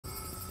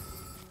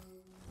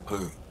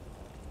Who?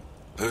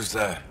 Who's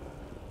there?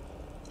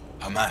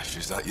 Hamash,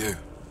 is that you?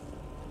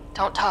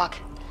 Don't talk.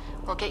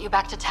 We'll get you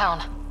back to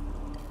town.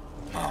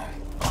 No,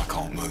 I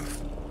can't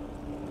move.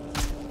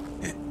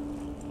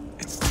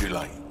 It's too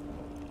late.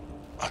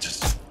 I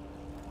just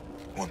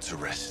want to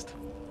rest.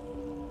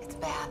 It's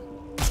bad.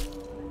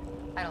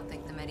 I don't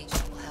think the Medici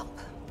will help.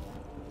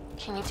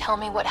 Can you tell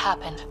me what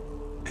happened?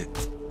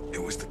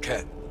 It was the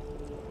Ket.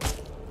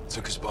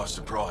 Took us by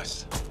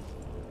surprise.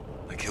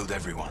 They killed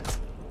everyone.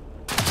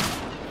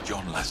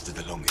 John lasted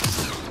the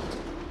longest.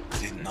 They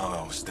didn't know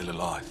I was still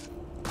alive.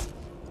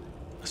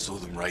 I saw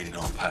them raiding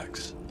our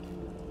packs.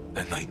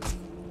 Then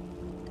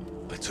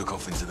they took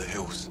off into the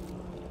hills.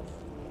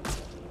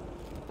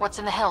 What's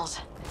in the hills?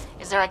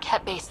 Is there a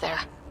Ket base there?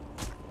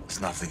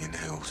 There's nothing in the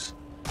hills.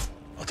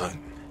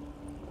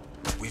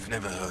 We've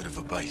never heard of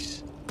a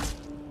base.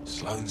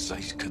 Sloan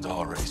says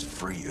Kadara is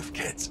free of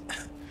Kets.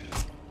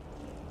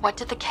 What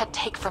did the Ket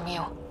take from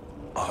you?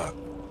 I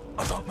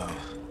don't know.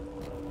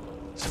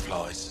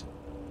 Supplies,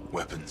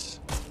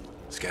 weapons,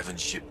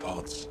 scavenged ship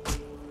parts.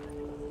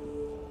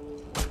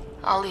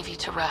 I'll leave you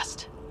to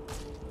rest.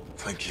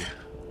 Thank you.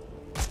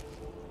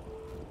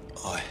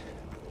 I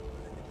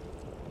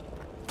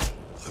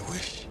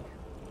wish.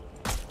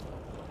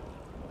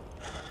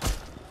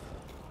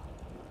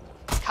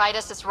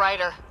 Kaitis is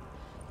Ryder.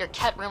 Your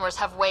Ket rumors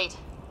have weight.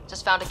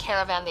 Just found a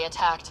caravan they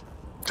attacked.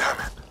 Damn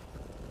it.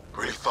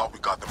 Really thought we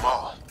got them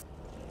all.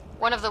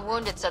 One of the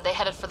wounded said they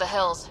headed for the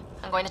hills.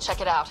 I'm going to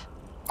check it out.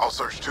 I'll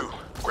search too.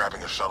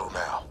 Grabbing a shuttle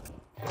now.